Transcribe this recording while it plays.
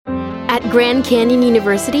At Grand Canyon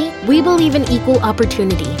University, we believe in equal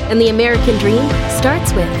opportunity, and the American dream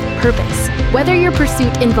starts with purpose. Whether your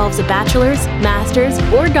pursuit involves a bachelor's, master's,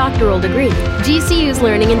 or doctoral degree, GCU's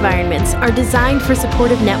learning environments are designed for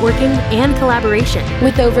supportive networking and collaboration.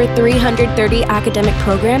 With over 330 academic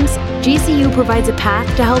programs, GCU provides a path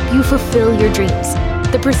to help you fulfill your dreams.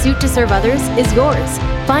 The pursuit to serve others is yours.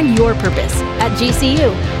 Find your purpose at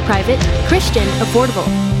GCU. Private, Christian, affordable.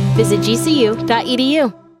 Visit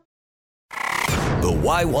gcu.edu. The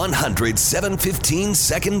Y100 715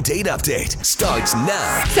 second date update starts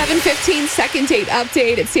now. 7:15 second date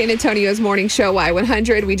update at San Antonio's morning show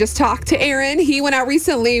Y100. We just talked to Aaron. He went out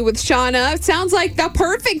recently with Shauna. It sounds like the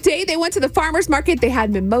perfect date. They went to the farmer's market. They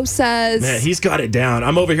had mimosas. Man, he's got it down.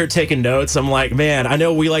 I'm over here taking notes. I'm like, man, I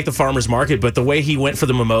know we like the farmer's market, but the way he went for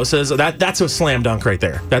the mimosas, that's a slam dunk right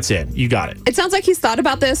there. That's it. You got it. It sounds like he's thought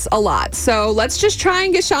about this a lot. So let's just try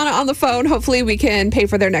and get Shauna on the phone. Hopefully we can pay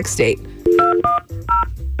for their next date.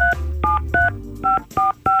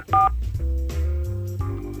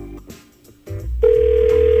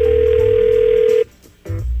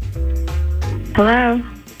 Hello.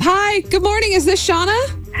 Hi, good morning. Is this Shauna?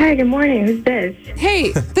 Hi, good morning. Who's this?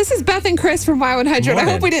 Hey, this is Beth and Chris from Y100. I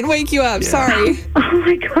hope we didn't wake you up. Yeah. Sorry. Oh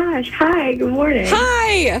my gosh. Hi, good morning.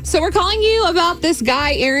 Hi. So we're calling you about this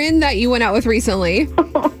guy, Aaron, that you went out with recently.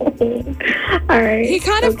 All right. He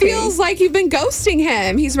kind of feels like you've been ghosting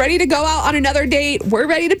him. He's ready to go out on another date. We're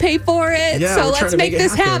ready to pay for it. Yeah, so we're let's trying to make it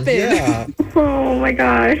this happen. Yeah. Oh my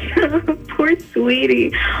gosh. Poor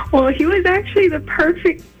sweetie. Well, he was actually the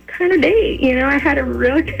perfect kind of date. You know, I had a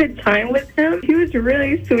real good time with him. He was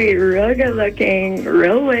really sweet, real good looking,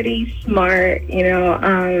 real witty, smart. You know,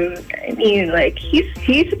 I mean, like he's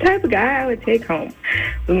the type of guy I would take home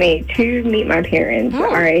with me to meet my parents. Oh.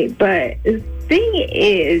 All right, but the thing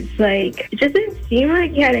is, like, it just didn't seem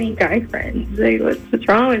like he had any guy friends. Like, what's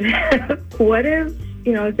wrong with him? What if,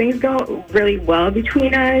 you know, things go really well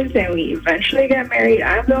between us and we eventually get married?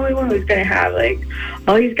 I'm the only one who's going to have, like,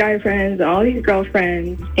 all these guy friends, all these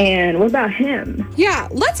girlfriends. And what about him? Yeah,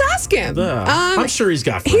 let's ask him. I'm sure he's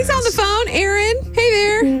got friends. He's on the phone. Aaron, hey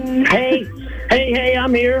there. Hey,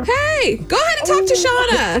 I'm here. Hey, go ahead and talk to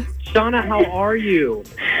Shauna. Shauna, how are you?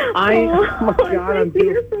 Oh my God, I'm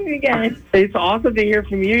hear from you again. It's awesome to hear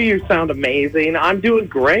from you. You sound amazing. I'm doing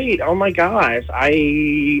great. Oh my gosh.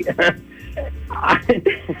 I'm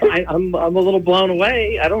a little blown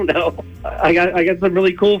away. I don't know. I got some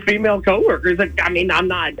really cool female coworkers. I mean, I'm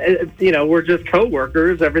not. We're just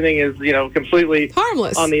coworkers. Everything is completely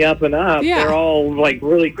Harmless. on the up and up. Yeah. They're all like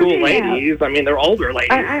really cool Yeah. ladies. I mean, they're older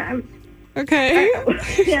ladies. Okay.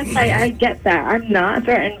 Yes, I get that. I'm not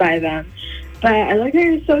threatened by them. But I look at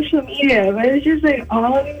your social media, but it's just like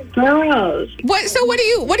all these girls. What are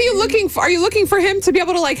you looking for? Are you looking for him to be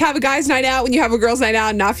able to like have a guy's night out when you have a girl's night out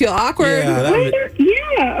and not feel awkward?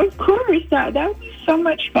 Yeah, of course. That would be so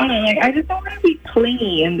much fun. Like, I just don't want to be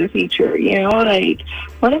clingy in the future, you know? Like,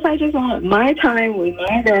 what if I just want my time with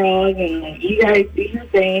my girls and like, you guys do your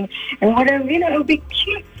thing? And what if, it would be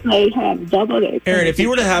cute to like, have double dates. Aaron, if you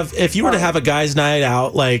were to have a guy's night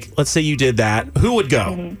out, like let's say you did that, who would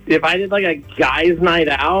go? Mm-hmm. If I did like a guy's night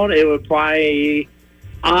out, it would I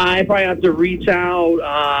probably have to reach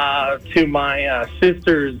out to my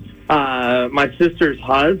sister's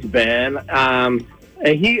husband.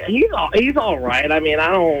 And he's all right. I mean,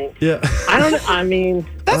 I mean,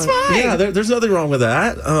 That's fine. Yeah, there's nothing wrong with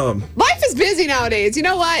that. Life is busy nowadays. You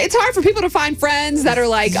know what? It's hard for people to find friends that are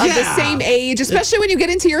like of the same age, especially when you get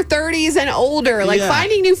into your 30s and older. Like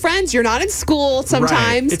finding new friends, you're not in school sometimes.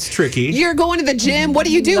 Right. It's tricky. You're going to the gym. What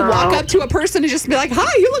do you do? No. Walk up to a person and just be like,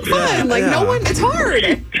 "Hi, you look fun." Like no one. It's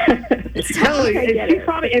hard.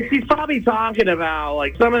 She's probably talking about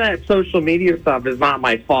like some of that social media stuff is not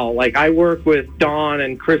my fault. Like I work with Dawn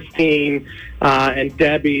and Christine and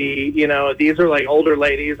Debbie. These are like older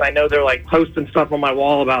ladies. I know they're like posting stuff on my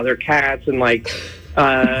wall about their cats and like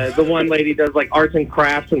the one lady does like arts and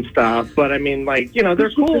crafts and stuff. But I mean, like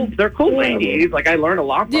they're cool. They're cool ladies. Like I learn a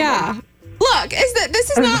lot from them. Look, this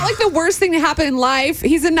is not like the worst thing to happen in life.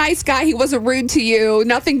 He's a nice guy. He wasn't rude to you.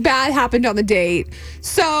 Nothing bad happened on the date.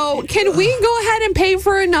 So can we go ahead and pay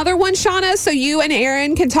for another one, Shauna, so you and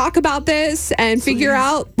Aaron can talk about this and figure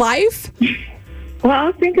out life? Well,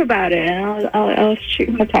 I'll think about it, and I'll shoot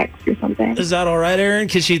him a text or something. Is that all right, Aaron?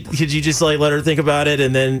 Could you just like let her think about it,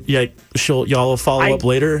 and then y'all will follow up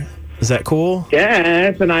later? Is that cool?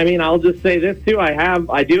 Yes, and I mean, I'll just say this too.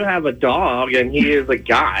 I do have a dog, and he is a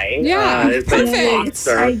guy. Yeah, his name's perfect.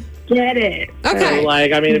 Monster. I get it. Okay. So,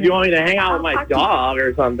 like, I mean, if you want me to hang out with my dog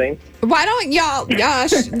or something. Why don't y'all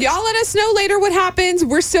let us know later what happens.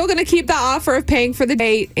 We're still going to keep the offer of paying for the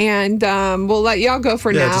date, and we'll let y'all go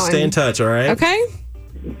for now. Just stay in touch, all right? Okay?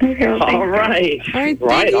 Okay, well, All right. All right.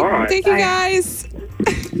 Right on. Thank you, guys.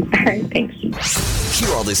 All right, thanks. Hear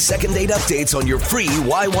all the second date updates on your free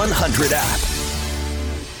Y100 app.